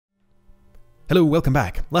Hello, welcome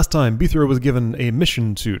back. Last time, Bithro was given a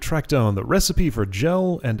mission to track down the recipe for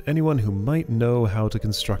gel and anyone who might know how to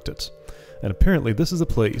construct it. And apparently this is the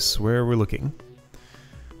place where we're looking.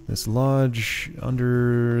 This lodge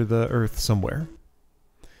under the earth somewhere.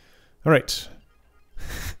 Alright.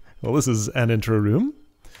 Well, this is an intro room.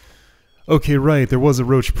 Okay, right, there was a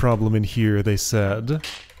roach problem in here, they said.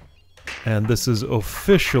 And this is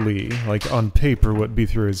officially, like on paper, what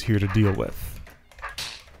Bithro is here to deal with.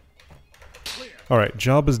 Alright,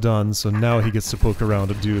 job is done, so now he gets to poke around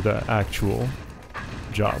to do the actual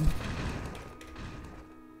job.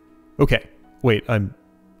 Okay, wait,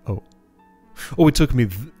 oh. Oh, it took me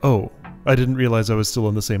oh, I didn't realize I was still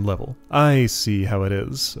on the same level. I see how it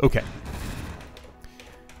is. Okay.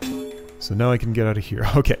 So now I can get out of here.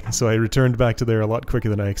 Okay, so I returned back to there a lot quicker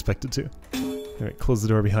than I expected to. Alright, close the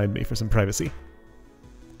door behind me for some privacy.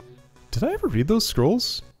 Did I ever read those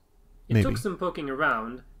scrolls? It took some poking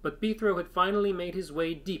around, but Bithro had finally made his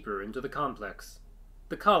way deeper into the complex.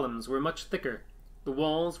 The columns were much thicker, the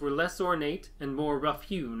walls were less ornate and more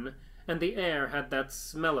rough-hewn, and the air had that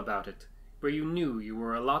smell about it, where you knew you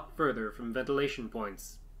were a lot further from ventilation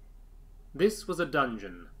points. This was a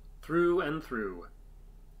dungeon, through and through.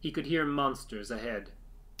 He could hear monsters ahead.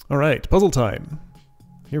 Alright, puzzle time.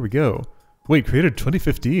 Here we go. Wait, created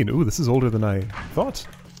 2015. Ooh, this is older than I thought.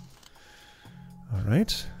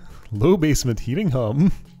 Alright. Low basement heating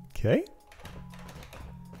hum. Okay.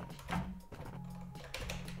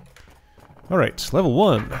 Alright, level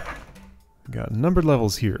 1. We got numbered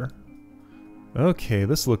levels here. Okay,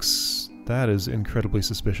 this looks... that is incredibly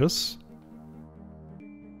suspicious.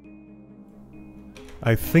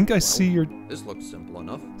 I think I see your... This looks simple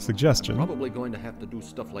enough. Suggestion. I'm probably going to have to do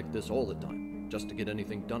stuff like this all the time, just to get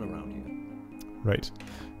anything done around here. Right.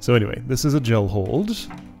 So anyway, this is a gel hold.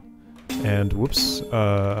 And whoops,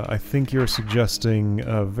 I think you're suggesting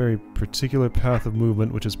a very particular path of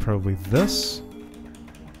movement, which is probably this.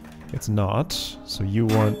 It's not, so you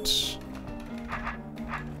want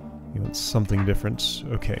something different.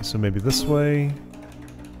 Okay, so maybe this way.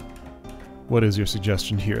 What is your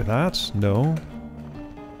suggestion here? That? No.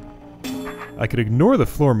 I could ignore the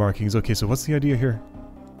floor markings. Okay, so what's the idea here?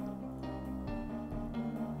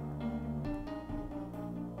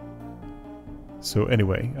 So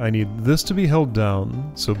anyway, I need this to be held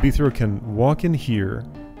down, so Bithro can walk in here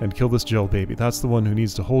and kill this gel baby. That's the one who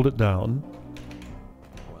needs to hold it down.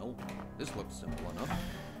 Well, this looks simple enough.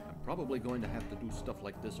 I'm probably going to have to do stuff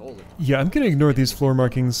like this all the time. Yeah, I'm gonna ignore these floor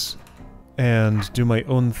markings and do my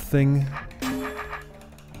own thing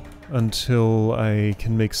until I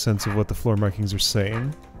can make sense of what the floor markings are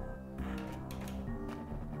saying.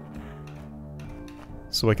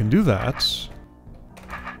 So I can do that.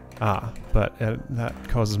 Ah, but that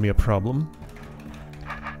causes me a problem.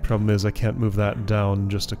 Problem is I can't move that down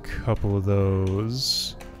just a couple of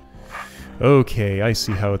those. Okay, I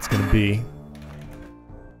see how it's gonna be.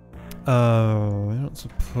 I don't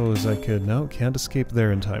suppose I could... No, can't escape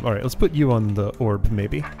there in time. Alright, let's put you on the orb,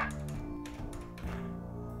 maybe.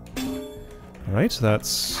 Alright,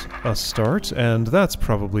 that's a start, and that's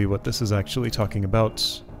probably what this is actually talking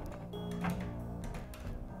about.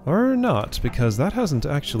 Or not, because that hasn't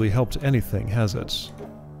actually helped anything, has it?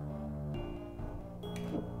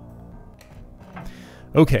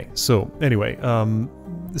 Okay, so, anyway,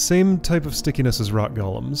 the same type of stickiness as rock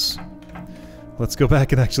golems. Let's go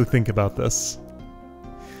back and actually think about this.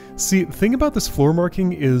 See, the thing about this floor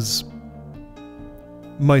marking is...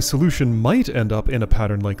 my solution might end up in a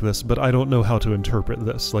pattern like this, but I don't know how to interpret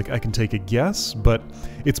this. Like, I can take a guess, but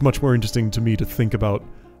it's much more interesting to me to think about,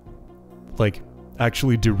 like,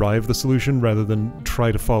 actually derive the solution rather than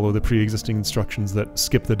try to follow the pre-existing instructions that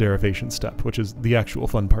skip the derivation step, which is the actual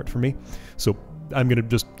fun part for me. So I'm gonna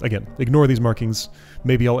just, again, ignore these markings.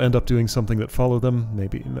 Maybe I'll end up doing something that follows them,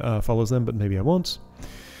 but maybe I won't.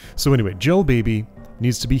 So anyway, Gel Baby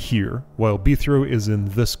needs to be here, while Bithro is in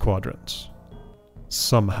this quadrant.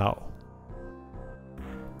 Somehow.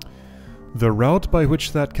 The route by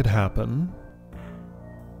which that could happen...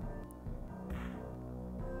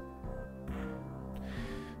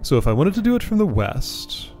 So if I wanted to do it from the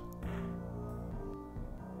west...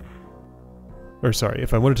 Or sorry,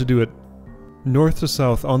 if I wanted to do it north to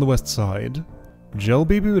south on the west side, Gel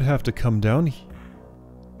Baby would have to come down...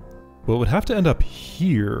 Well, it would have to end up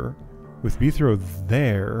here, with Bithro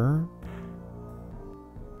there...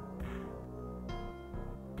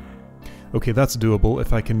 Okay, that's doable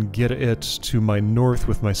if I can get it to my north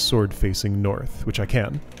with my sword facing north, which I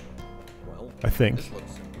can. Well, I think. This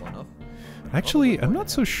looks simple enough. Actually, I'm not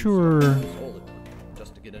so sure...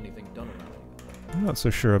 Just to get anything done around here. I'm not so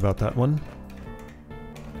sure about that one.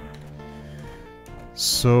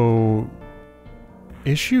 So...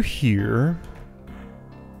 issue here...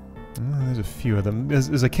 there's a few of them.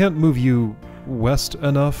 Is I can't move you west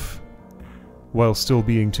enough while still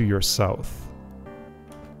being to your south.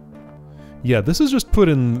 Yeah, this is just put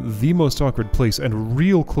in the most awkward place and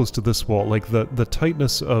real close to this wall. Like, the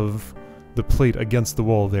tightness of the plate against the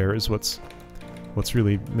wall there is what's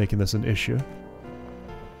really making this an issue.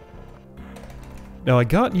 Now, I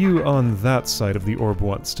got you on that side of the orb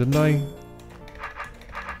once, didn't I?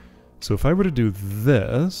 So if I were to do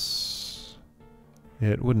this...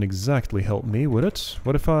 it wouldn't exactly help me, would it?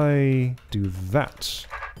 What if I do that?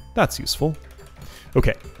 That's useful.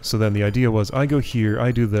 Okay, so then the idea was I go here,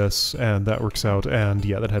 I do this, and that works out, and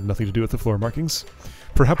yeah, that had nothing to do with the floor markings.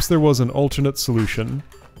 Perhaps there was an alternate solution.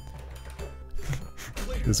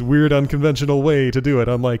 This weird unconventional way to do it,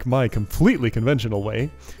 unlike my completely conventional way,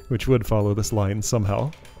 which would follow this line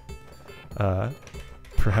somehow.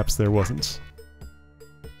 Perhaps there wasn't.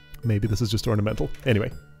 Maybe this is just ornamental.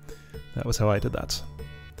 Anyway, that was how I did that.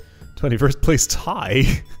 21st place tie!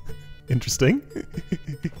 Interesting.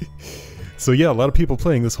 So yeah, a lot of people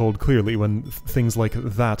playing this hold clearly when things like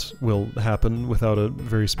that will happen without a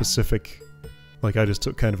very specific... like, I just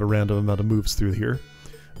took kind of a random amount of moves through here.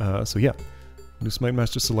 So yeah. New Smite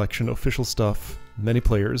Master selection, official stuff, many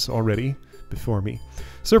players already before me.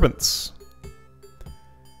 Serpents!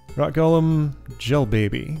 Rock Golem, Gel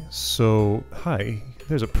Baby. So, hi,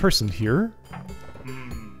 there's a person here.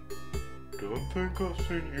 Don't think I've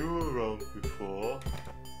seen you around before.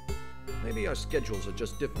 Maybe our schedules are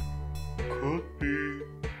just different. Could be,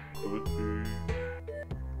 could be.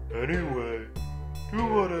 Anyway, do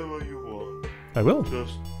whatever you want. I will.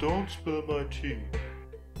 Just don't spill my tea.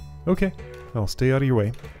 Okay, I'll stay out of your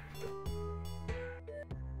way.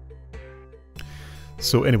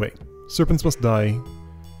 So anyway, serpents must die.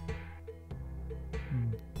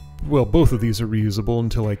 Well, both of these are reusable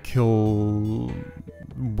until I kill...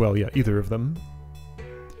 well, yeah, either of them.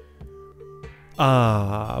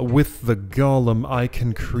 Ah, with the golem I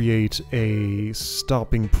can create a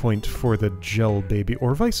stopping point for the Gel Baby,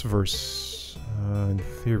 or vice versa, in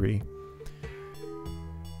theory.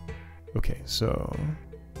 Okay, so...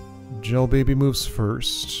 Gel Baby moves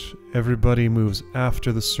first. Everybody moves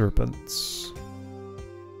after the serpents.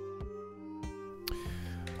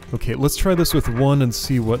 Okay, let's try this with one and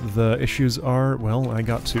see what the issues are. Well, I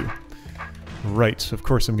got two. Right, of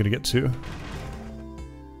course I'm gonna get two.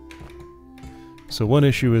 So one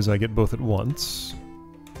issue is I get both at once.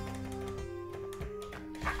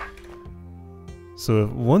 So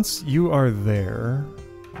once you are there...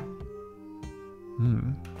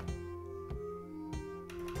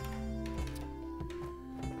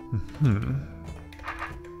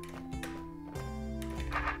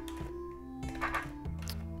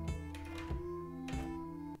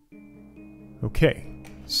 Okay,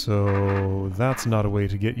 so that's not a way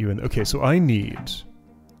to get you in. Okay, so I need...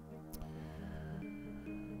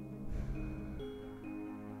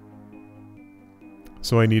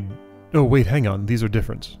 oh wait, hang on, these are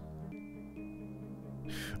different.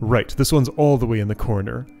 Right, this one's all the way in the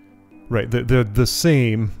corner. Right, they're the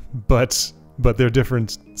same, but they're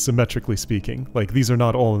different symmetrically speaking. Like, these are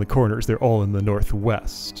not all in the corners, they're all in the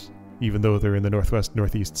northwest. Even though they're in the northwest,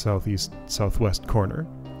 northeast, southeast, southwest corner.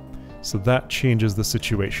 So that changes the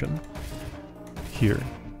situation. Here.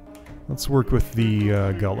 Let's work with the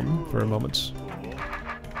golem for a moment.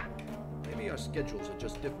 Maybe our schedules are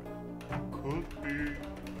just different. Could be,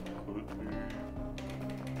 could be.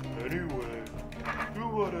 Anyway, do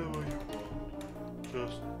whatever you want.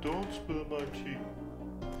 Just don't spill my tea.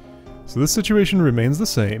 So this situation remains the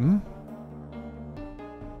same.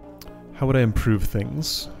 How would I improve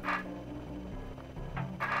things?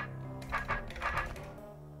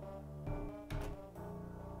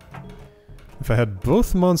 If I had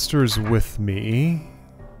both monsters with me...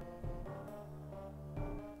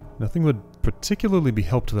 nothing would particularly be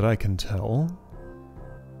helped that I can tell.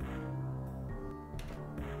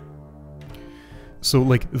 So,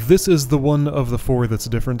 like, this is the one of the four that's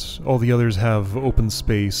different. All the others have open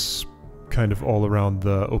space kind of all around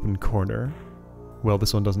the open corner. Well,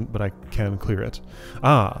 this one doesn't, but I can clear it.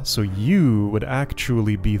 Ah, so you would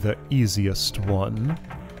actually be the easiest one.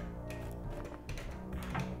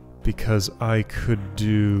 Because I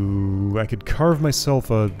could carve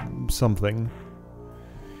myself a something.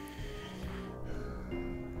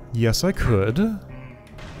 Yes, I could.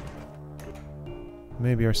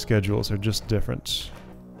 Maybe our schedules are just different.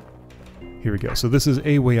 Here we go. So this is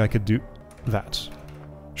a way I could do that.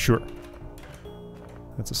 Sure.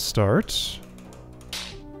 That's a start.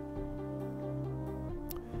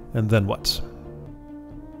 And then what?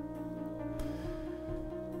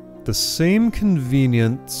 The same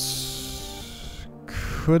convenience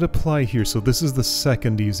could apply here. So this is the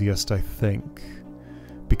second easiest, I think.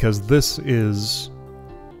 Because this has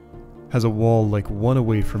a wall like one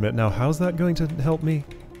away from it. Now, how's that going to help me?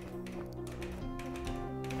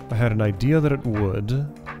 I had an idea that it would,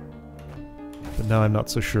 but now I'm not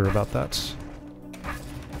so sure about that.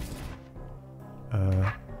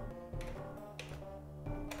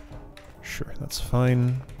 Sure, that's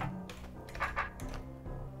fine.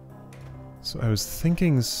 So I was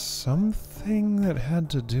thinking something that had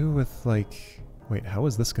to do with, like... Wait, how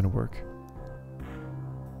is this gonna work?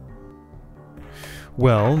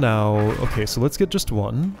 Well, now... Okay, so let's get just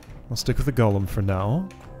one. I'll stick with the golem for now,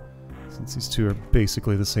 since these two are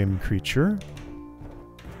basically the same creature.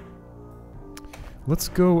 Let's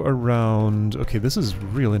go around... Okay, this is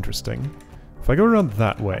real interesting. If I go around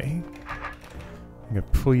that way, I'm gonna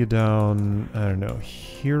pull you down, I don't know,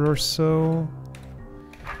 here or so.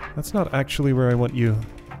 That's not actually where I want you.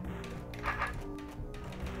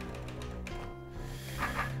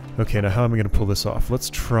 Okay, now how am I gonna pull this off? Let's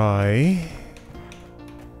try...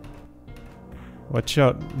 Watch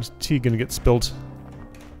out, is tea gonna get spilled?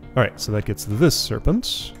 Alright, so that gets this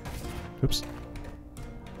serpent. Oops.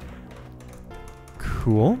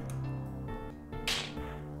 Cool.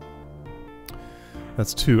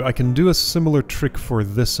 That's two. I can do a similar trick for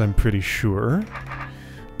this, I'm pretty sure.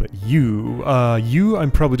 But you, I'm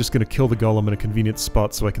probably just gonna kill the golem in a convenient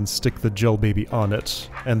spot so I can stick the gel baby on it,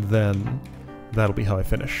 and then that'll be how I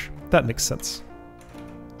finish. That makes sense.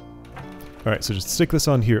 Alright, so just stick this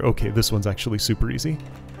on here. Okay, this one's actually super easy.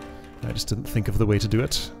 I just didn't think of the way to do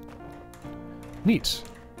it. Neat.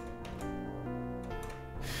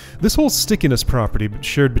 This whole stickiness property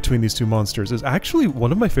shared between these two monsters is actually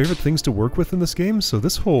one of my favorite things to work with in this game, so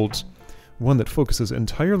this holds one that focuses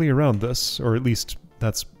entirely around this, or at least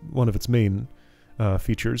that's one of its main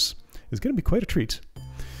features, is going to be quite a treat.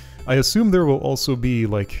 I assume there will also be,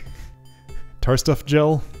 like, tar stuff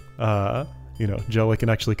gel, you know, gel I can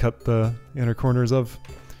actually cut the inner corners of,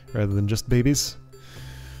 rather than just babies.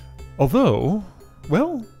 Although,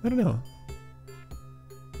 well, I don't know.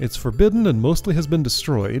 It's forbidden and mostly has been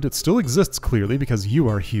destroyed. It still exists clearly because you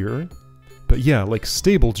are here. But yeah, like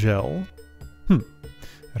stable gel. I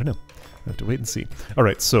don't know. I have to wait and see.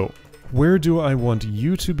 Alright, so where do I want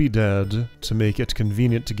you to be dead to make it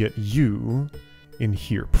convenient to get you in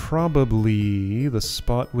here? Probably the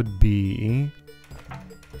spot would be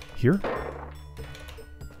here.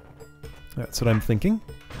 That's what I'm thinking.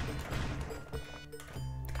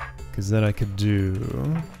 Because then I could do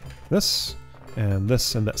this. And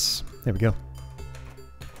this and this. There we go.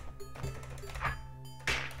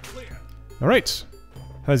 Alright.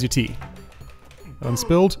 How's your tea?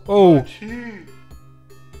 Unspilled? Oh!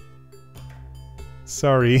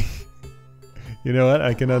 Sorry. You know what?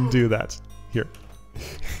 I can undo that. Here.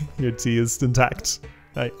 Your tea is intact.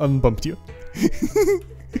 I unbumped you.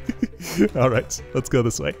 Alright, let's go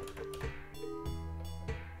this way.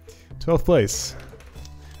 12th place.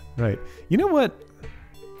 Right. You know what?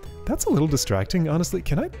 That's a little distracting, honestly.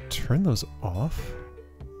 Can I turn those off?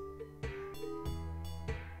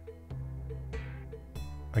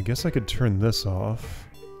 I guess I could turn this off.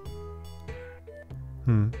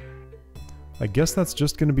 I guess that's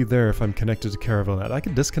just going to be there if I'm connected to Caravelnet. I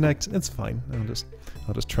can disconnect. It's fine.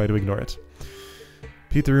 I'll just try to ignore it.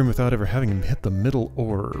 Beat the room without ever having him hit the middle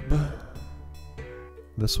orb.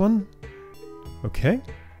 This one? Okay.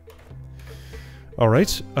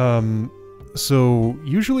 Alright, so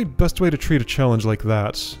usually best way to treat a challenge like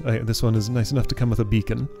that, this one is nice enough to come with a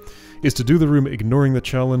beacon, is to do the room ignoring the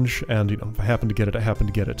challenge, and, you know, if I happen to get it, I happen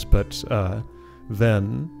to get it, but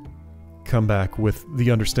then come back with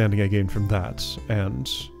the understanding I gained from that,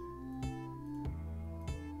 and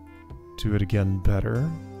do it again better.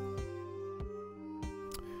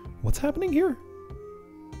 What's happening here?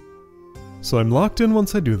 So I'm locked in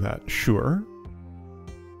once I do that, sure.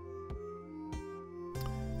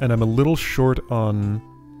 And I'm a little short on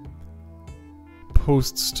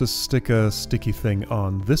posts to stick a sticky thing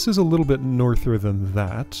on. This is a little bit norther than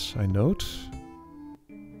that, I note.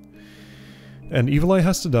 And Evil Eye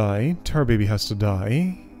has to die. Tar Baby has to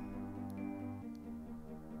die.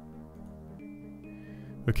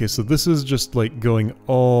 Okay, so this is just like going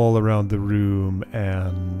all around the room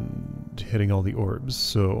and hitting all the orbs.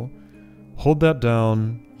 So hold that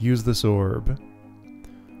down, use this orb.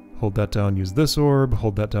 Hold that down, use this orb.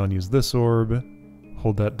 Hold that down, use this orb.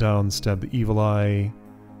 Hold that down, stab the Evil Eye.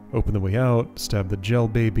 Open the way out, stab the Gel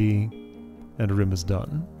Baby. And a room is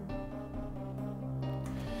done.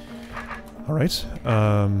 Alright.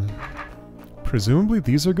 Presumably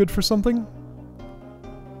these are good for something?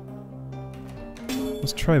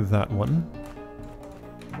 Let's try that one.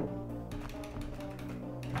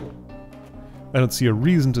 I don't see a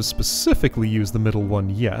reason to specifically use the middle one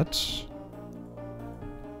yet.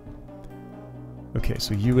 Okay,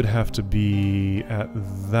 so you would have to be at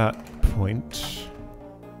that point.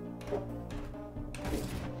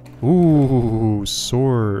 Ooh,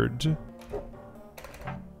 sword.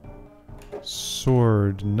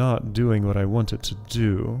 Sword not doing what I want it to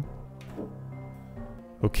do.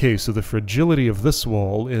 Okay, so the fragility of this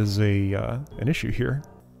wall is an issue here.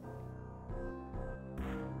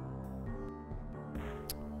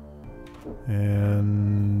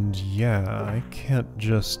 And yeah, I can't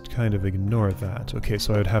just kind of ignore that. Okay,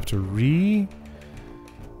 so I would have to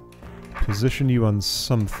position you on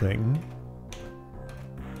something.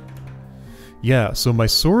 Yeah, so my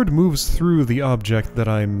sword moves through the object that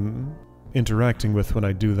I'm interacting with when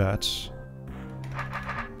I do that.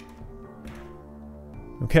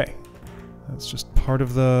 Okay. That's just part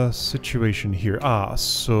of the situation here. Ah,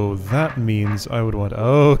 so that means I would want...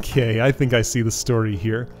 Okay, I think I see the story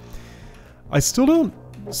here. I still don't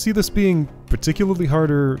see this being particularly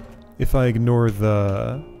harder if I ignore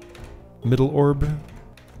the middle orb.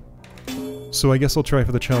 So I guess I'll try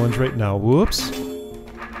for the challenge right now. Whoops.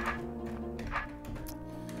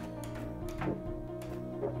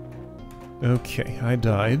 Okay, I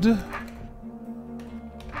died.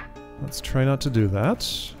 Let's try not to do that.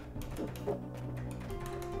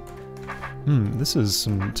 This is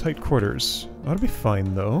some tight quarters. Ought to be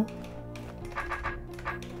fine, though.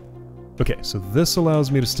 Okay, so this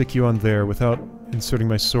allows me to stick you on there without inserting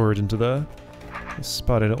my sword into the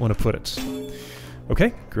spot I don't want to put it.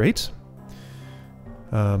 Okay, great.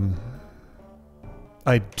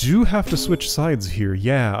 I do have to switch sides here.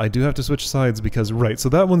 Yeah, I do have to switch sides because, right, so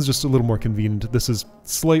that one's just a little more convenient. This is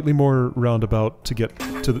slightly more roundabout to get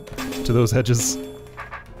to those edges,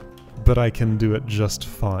 but I can do it just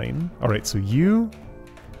fine. Alright, so you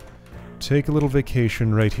take a little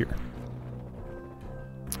vacation right here.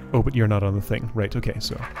 Oh, but you're not on the thing. Right, okay,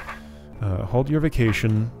 so hold your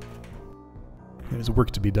vacation. There's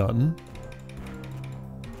work to be done.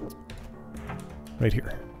 Right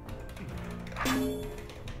here.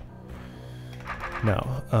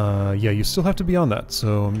 Now, yeah, you still have to be on that,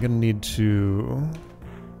 so I'm gonna need to,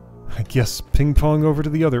 I guess, ping-pong over to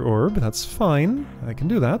the other orb. That's fine. I can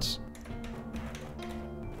do that.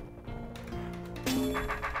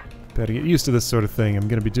 Better get used to this sort of thing. I'm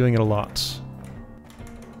gonna be doing it a lot.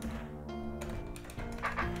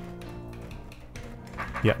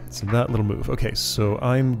 Yeah, so that little move. Okay, so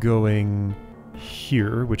I'm going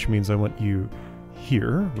here, which means I want you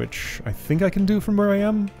here, which I think I can do from where I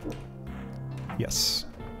am. Yes.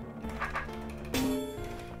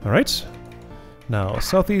 Alright. Now,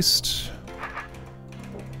 southeast.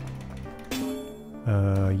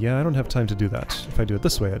 Yeah, I don't have time to do that. If I do it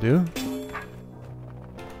this way, I do.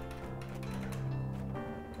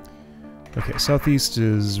 Okay, southeast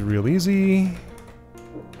is real easy.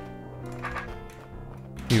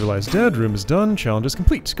 Evil Eye's dead, room is done, challenge is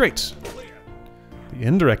complete. Great! The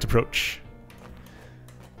indirect approach.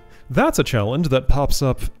 That's a challenge that pops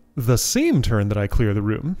up the same turn that I clear the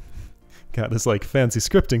room. Got this, like, fancy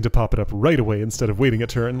scripting to pop it up right away instead of waiting a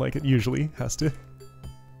turn like it usually has to.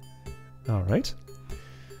 Alright.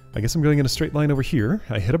 I guess I'm going in a straight line over here.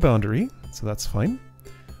 I hit a boundary, so that's fine.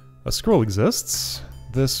 A scroll exists.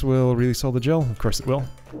 This will really solve the gel? Of course it will.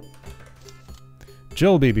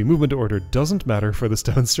 Gel baby movement order doesn't matter for this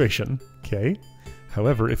demonstration. Okay.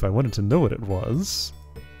 However, if I wanted to know what it was...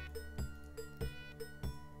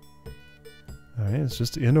 Alright, it's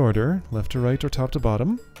just in order. Left to right or top to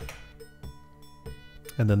bottom.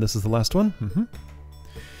 And then this is the last one.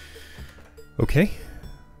 Okay.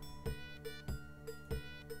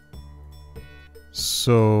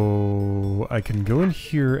 So... I can go in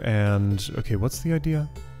here and... Okay, what's the idea?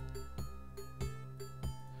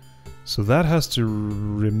 So that has to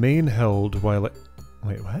remain held while I...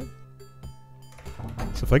 Wait, what?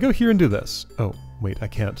 So if I go here and do this... Oh, wait, I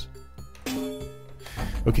can't.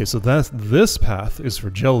 Okay, so this path is for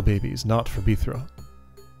gel babies, not for Bithro.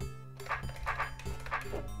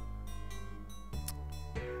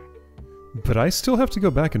 But I still have to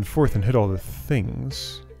go back and forth and hit all the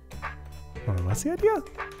things. Oh, what's the idea?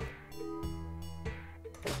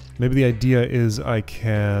 Maybe the idea is I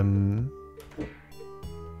can...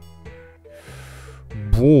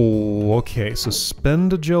 Whoa, okay, so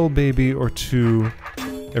spend a gel baby or two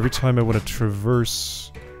every time I want to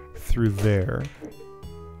traverse through there.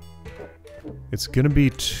 It's gonna be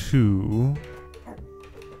 2.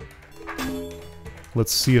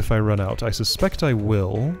 Let's see if I run out. I suspect I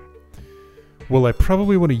will. Well, I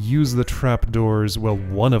probably want to use the trapdoors, well,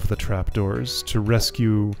 one of the trapdoors, to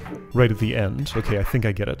rescue right at the end. Okay, I think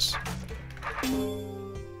I get it.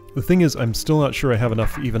 The thing is, I'm still not sure I have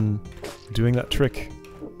enough even doing that trick,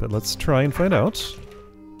 but let's try and find out.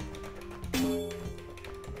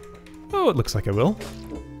 Oh, it looks like I will.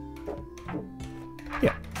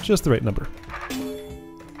 Yeah, just the right number.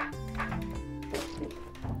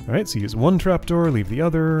 Alright, so use one trapdoor, leave the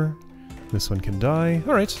other. This one can die.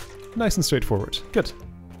 Alright, nice and straightforward. Good.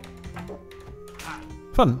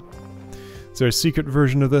 Fun. Is there a secret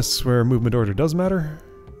version of this where movement order does matter?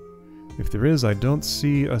 If there is, I don't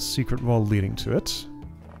see a secret wall leading to it.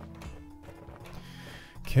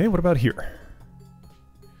 Okay, what about here?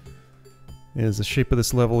 Is the shape of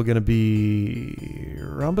this level going to be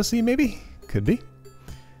rhombusy, maybe? Could be.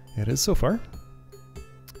 It is so far.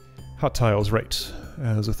 Hot tiles, right.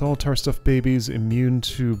 As with all tar stuff babies, immune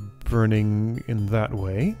to burning in that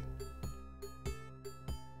way.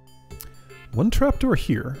 One trapdoor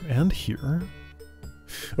here, and here.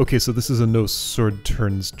 Okay, so this is a no sword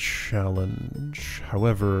turns challenge.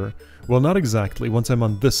 However, well, not exactly. Once I'm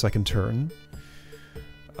on this, I can turn.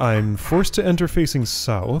 I'm forced to enter facing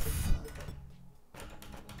south.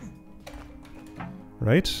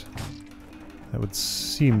 Right? That would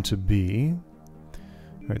seem to be.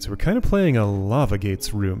 Alright, so we're kind of playing a lava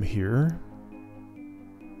gates room here.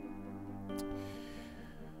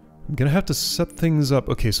 I'm gonna have to set things up.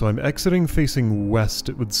 Okay, so I'm exiting facing west,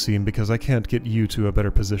 it would seem, because I can't get you to a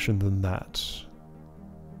better position than that.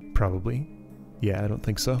 Probably. Yeah, I don't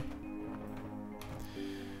think so.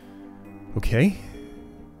 Okay.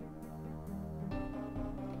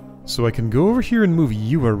 So I can go over here and move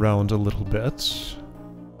you around a little bit.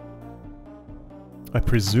 I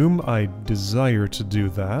presume I desire to do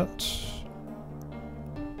that.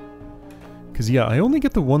 Because, yeah, I only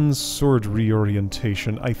get the one sword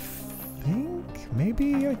reorientation. I think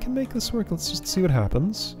maybe I can make this work. Let's just see what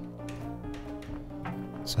happens.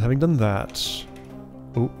 So having done that...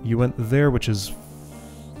 Oh, you went there, which is...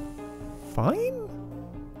 fine?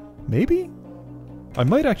 Maybe? I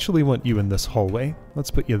might actually want you in this hallway.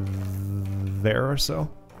 Let's put you there or so.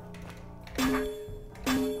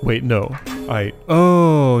 Wait, no.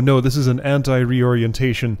 Oh, no, this is an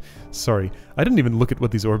anti-reorientation. Sorry, I didn't even look at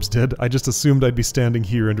what these orbs did. I just assumed I'd be standing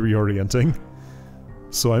here and reorienting.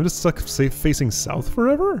 So I'm just stuck facing south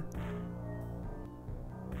forever?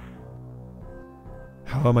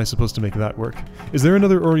 How am I supposed to make that work? Is there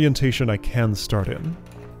another orientation I can start in?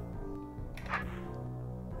 I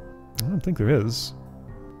don't think there is.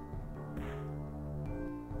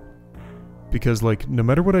 Because, like, no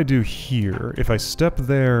matter what I do here, if I step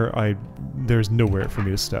there, there's nowhere for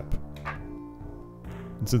me to step.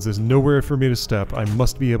 And since there's nowhere for me to step, I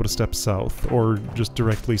must be able to step south, or just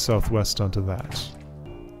directly southwest onto that.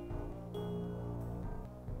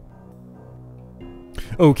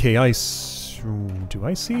 Okay, do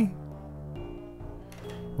I see?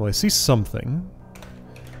 Well, I see something.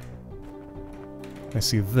 I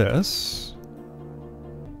see this.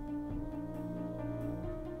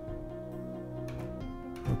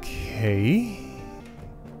 Okay.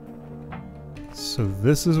 So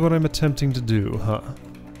this is what I'm attempting to do, huh?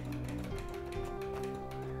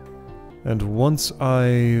 And once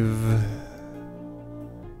I've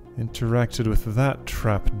interacted with that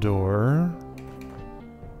trapdoor,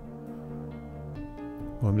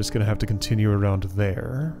 well, I'm just gonna have to continue around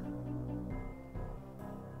there.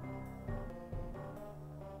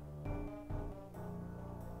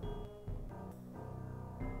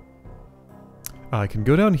 I can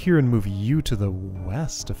go down here and move you to the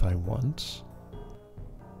west if I want.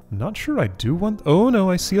 I'm not sure I do want... Oh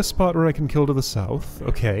no, I see a spot where I can kill to the south.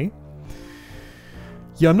 Okay.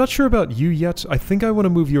 Yeah, I'm not sure about you yet. I think I want to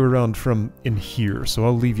move you around from in here, so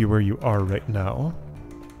I'll leave you where you are right now.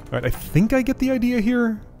 Alright, I think I get the idea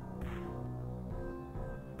here.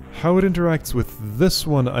 How it interacts with this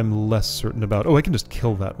one, I'm less certain about. Oh, I can just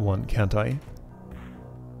kill that one, can't I?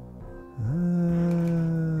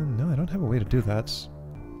 No, I don't have a way to do that.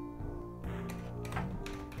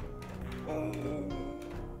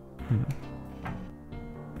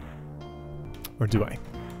 Or do I?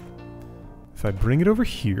 If I bring it over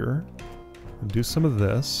here and do some of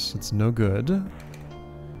this, it's no good.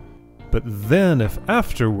 But then if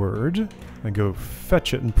afterward I go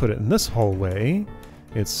fetch it and put it in this hallway,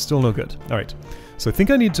 it's still no good. Alright, so I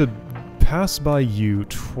think I need to pass by you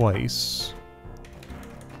twice,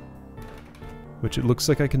 which it looks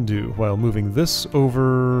like I can do while moving this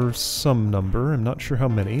over some number. I'm not sure how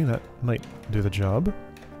many. That might do the job.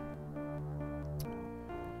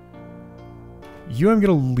 You I'm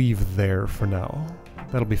gonna leave there for now.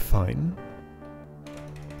 That'll be fine.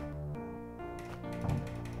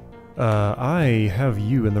 I have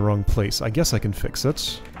you in the wrong place. I guess I can fix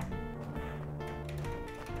it.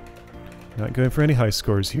 Not going for any high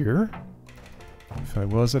scores here. If I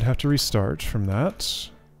was, I'd have to restart from that.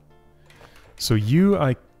 So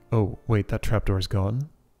oh, wait, that trapdoor's gone.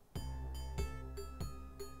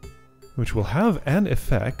 Which will have an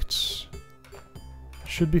effect.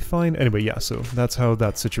 Should be fine. Anyway, yeah, so that's how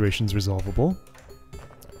that situation's resolvable.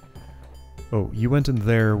 Oh, you went in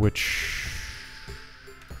there, which...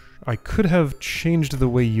 I could have changed the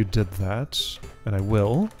way you did that, and I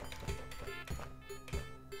will.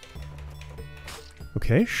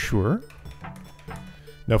 Okay, sure.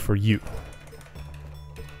 Now for you.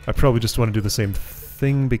 I probably just want to do the same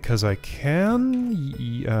thing because I can.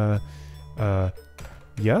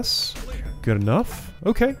 Yes? Good enough?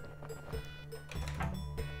 Okay.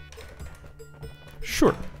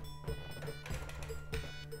 Sure.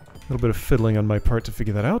 A little bit of fiddling on my part to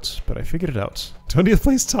figure that out, but I figured it out. 20th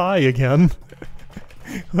place tie again!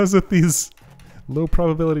 How's with these low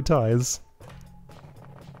probability ties?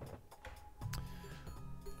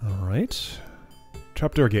 Alright.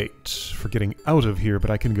 Trapdoor gate for getting out of here, but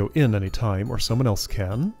I can go in anytime, or someone else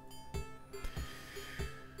can.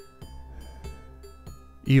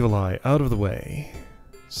 Evil Eye, out of the way.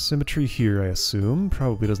 Symmetry here, I assume.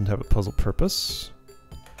 Probably doesn't have a puzzle purpose.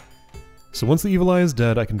 So once the Evil Eye is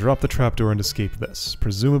dead, I can drop the trapdoor and escape this.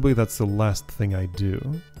 Presumably that's the last thing I do.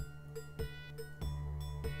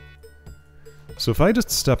 So if I just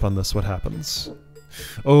step on this, what happens?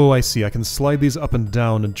 Oh, I see. I can slide these up and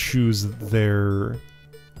down and choose their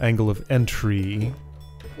angle of entry.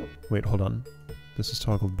 Wait, hold on. This is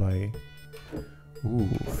toggled by... Ooh,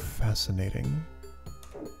 fascinating.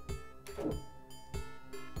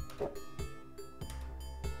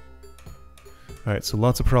 Alright, so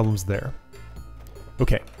lots of problems there.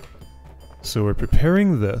 Okay. So we're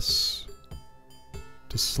preparing this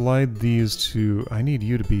to slide these to... I need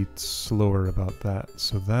you to be slower about that.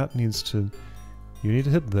 So that needs to... You need to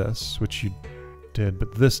hit this, which you did,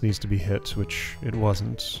 but this needs to be hit, which it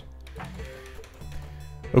wasn't.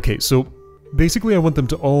 Okay, so basically I want them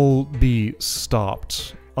to all be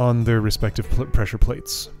stopped on their respective pressure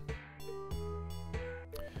plates.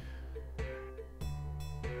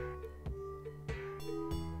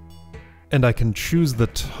 And I can choose the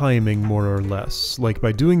timing more or less. Like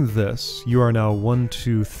by doing this, you are now 1,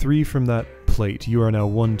 2, 3 from that plate. You are now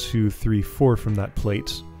 1, 2, 3, 4 from that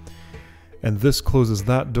plate. And this closes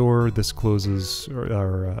that door, this closes,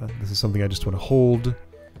 this is something I just want to hold.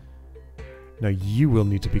 Now you will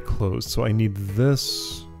need to be closed, so I need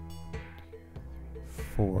this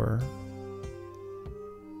 4.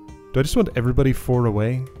 Do I just want everybody 4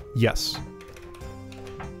 away? Yes.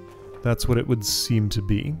 That's what it would seem to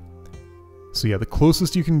be. So yeah, the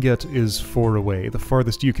closest you can get is 4 away, the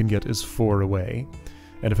farthest you can get is 4 away.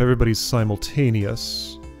 And if everybody's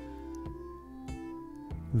simultaneous,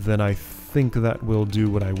 then I think that will do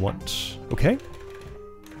what I want. Okay?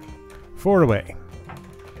 4 away.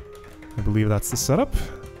 I believe that's the setup.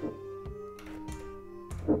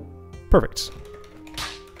 Perfect.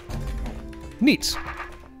 Neat.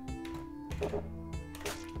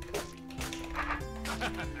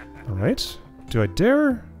 Alright. Do I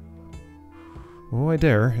dare? Oh, I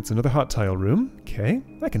dare. It's another hot tile room. Okay,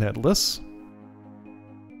 I can handle this.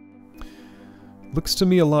 Looks to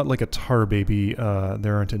me a lot like a tar baby.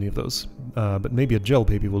 There aren't any of those. But maybe a gel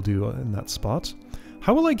baby will do in that spot.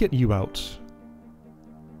 How will I get you out?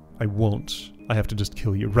 I won't. I have to just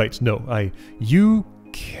kill you. Right, no. You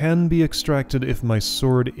can be extracted if my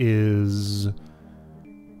sword is...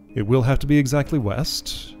 It will have to be exactly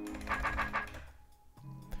west.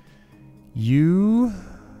 You...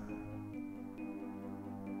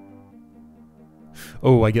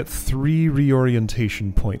 Oh, I get 3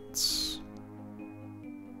 reorientation points.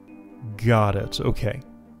 Got it, okay.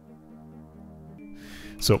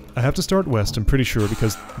 So, I have to start west, I'm pretty sure,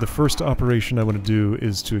 because the first operation I want to do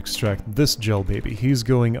is to extract this gel baby. He's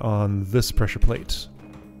going on this pressure plate.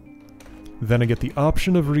 Then I get the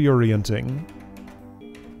option of reorienting.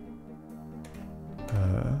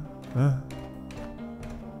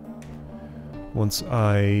 Once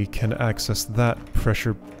I can access that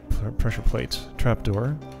pressure plate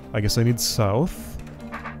trapdoor. I guess I need south.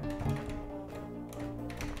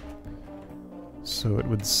 So it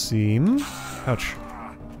would seem... Ouch.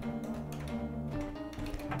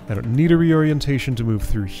 I don't need a reorientation to move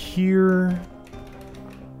through here.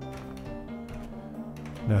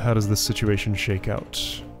 Now how does this situation shake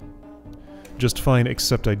out? Just fine,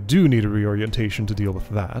 except I do need a reorientation to deal with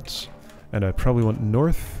that. And I probably want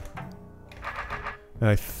north. And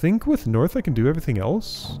I think with north I can do everything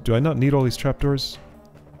else? Do I not need all these trapdoors?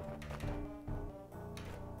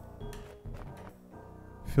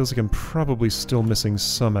 Feels like I'm probably still missing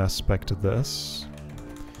some aspect of this.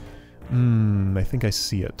 I think I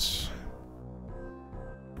see it.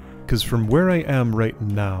 Because from where I am right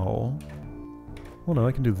now... Well, no,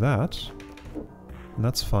 I can do that. And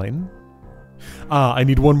that's fine. Ah, I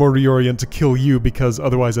need one more reorient to kill you, because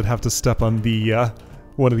otherwise I'd have to step on the,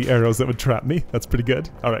 one of the arrows that would trap me. That's pretty good.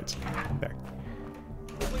 Alright. There.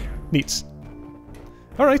 Neat.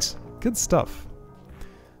 Alright, good stuff.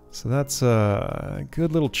 So that's a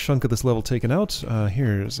good little chunk of this level taken out.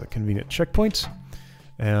 Here's a convenient checkpoint.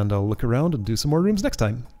 And I'll look around and do some more rooms next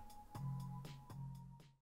time.